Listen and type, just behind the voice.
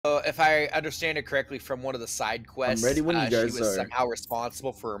if I understand it correctly from one of the side quests, ready when you she guys was are. somehow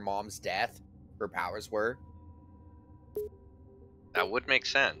responsible for her mom's death. Her powers were. That would make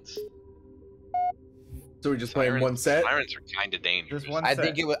sense. So we're just playing one set. Sirens are kind of dangerous. Just one I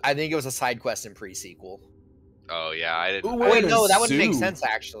set. think it was a side quest in pre-sequel. Oh yeah, I didn't. Ooh, Wait, a no, that wouldn't make zoo. sense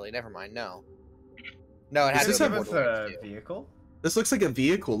actually. Never mind. No. No, it Does had this to have be Give us Borderlands a 2. vehicle? This looks like a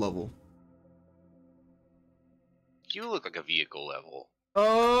vehicle level. You look like a vehicle level.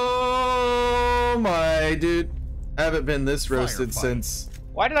 Oh my dude. I haven't been this roasted Firefight. since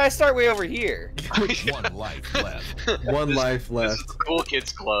Why did I start way over here? One life left. one life This left. is the cool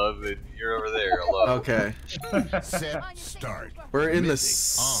kids club, and you're over there alone. Okay. Set. Start. We're in the Mythic on.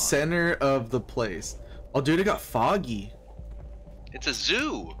 center of the place. Oh dude, it got foggy. It's a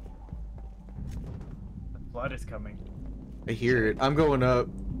zoo. The flood is coming. I hear it. I'm going up.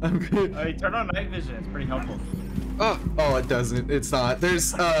 I'm good. Hey, turn on night vision. It's pretty helpful. Oh, it doesn't. It's not.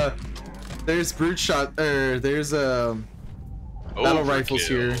 There's brute shot there's battle rifles Overkill.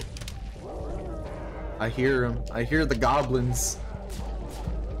 here. I hear them. I hear the goblins.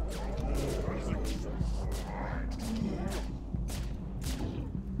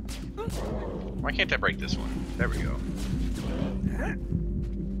 Why can't I break this one? There we go.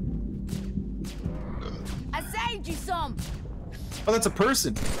 I saved you some. Oh, that's a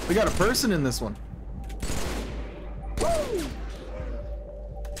person. We got a person in this one.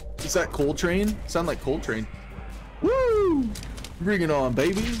 Is that Coltrane? Sound like Coltrane. Woo! Bring it on,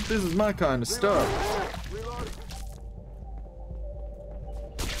 baby. This is my kind of stuff.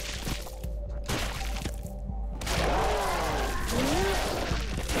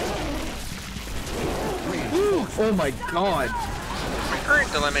 Woo! Oh my god. My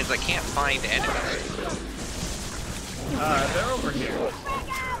current dilemma is I can't find enemies. They're over here.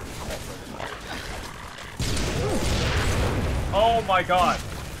 Oh my god.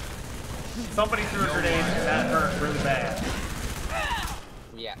 Somebody threw a grenade and that hurt really bad.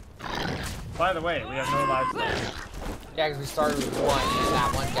 Yeah. By the way, we have no lives left. Yeah, because we started with one, and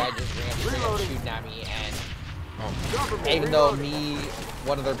that one guy just ran straight up shooting at me, and even though me,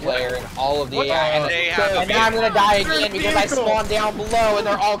 one other player, and all of the AI, and now I'm gonna die again because I spawned down below and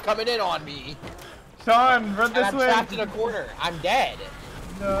they're all coming in on me. Sean, run And this I'm way. trapped in a corner. I'm dead.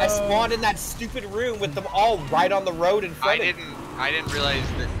 No. I spawned in that stupid room with them all right on the road in front I of me. didn't realize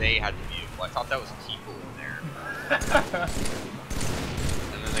that they had the vehicle. I thought that was people in there.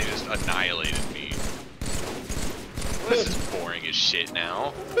 And then they just annihilated me. This is boring as shit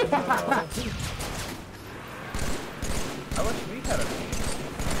now. I wish we had a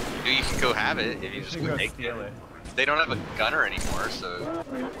vehicle. You can go have it if you We just should go take steal it. it. They don't have a gunner anymore, so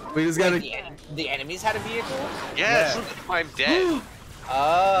We just Wait, gotta. the enemies had a vehicle? yes, Yeah. that's why I'm dead.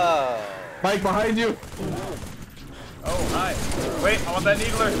 Oh. Mike, behind you. Oh, hi. Wait, I want that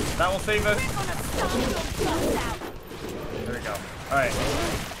needler. That will save us. There we go. Alright.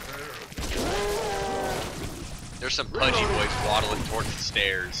 There's some pudgy boys waddling towards the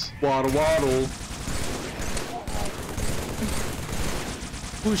stairs. Waddle, waddle.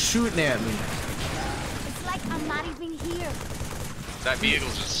 Who's shooting at me? It's like I'm not even here. That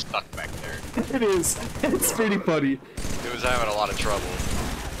vehicle's just stuck back there. It is. It's pretty funny. It was having a lot of trouble.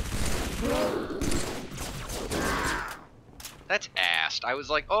 That's assed. I was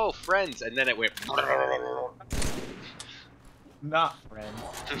like, oh, friends, and then it went. Not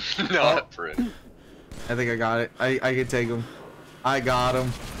friends. Not friends. I think I got it. I can take him. I got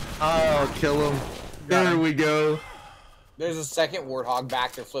him. I'll kill him. Got There him. we go. There's a second warthog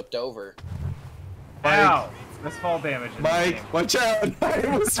back there flipped over. Ow! That's fall damage. In this Mike, game. watch out. I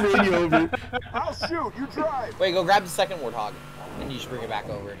almost ran you over. I'll shoot. You drive. Wait, go grab the second warthog, and you should bring it back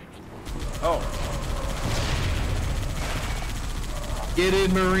over. Oh. Get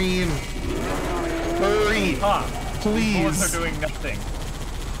in, Marine. Hurry. Huh. Please. Bullets are doing nothing.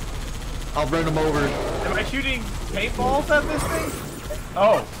 I'll run him over. Am I shooting paintballs at this thing?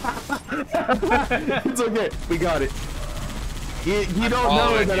 Oh. It's okay. We got it. You don't know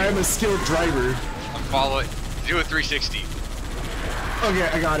following that you. I'm a skilled driver. I'm following. Do a 360. Okay,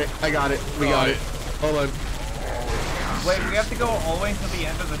 I got it. I got it. We got it. Hold on. Wait, we have to go all the way to the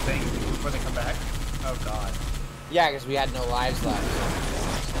end of the thing before they come back? Oh god. Yeah, because we had no lives left.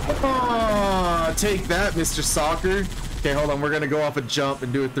 Oh, take that, Mr. Soccer. Okay, hold on. We're gonna go off a jump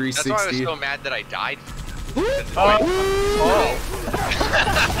and do a That's why I was 360. so mad that I died. Oh.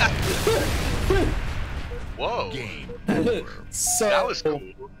 Whoa. Game. So That was cool.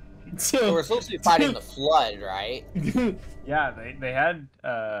 So we're supposed to be fighting the flood, right? Yeah, they had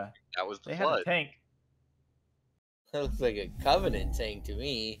That was the they had flood. a tank. That looks like a Covenant tank to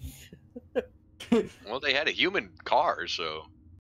me. Well, they had a human car, so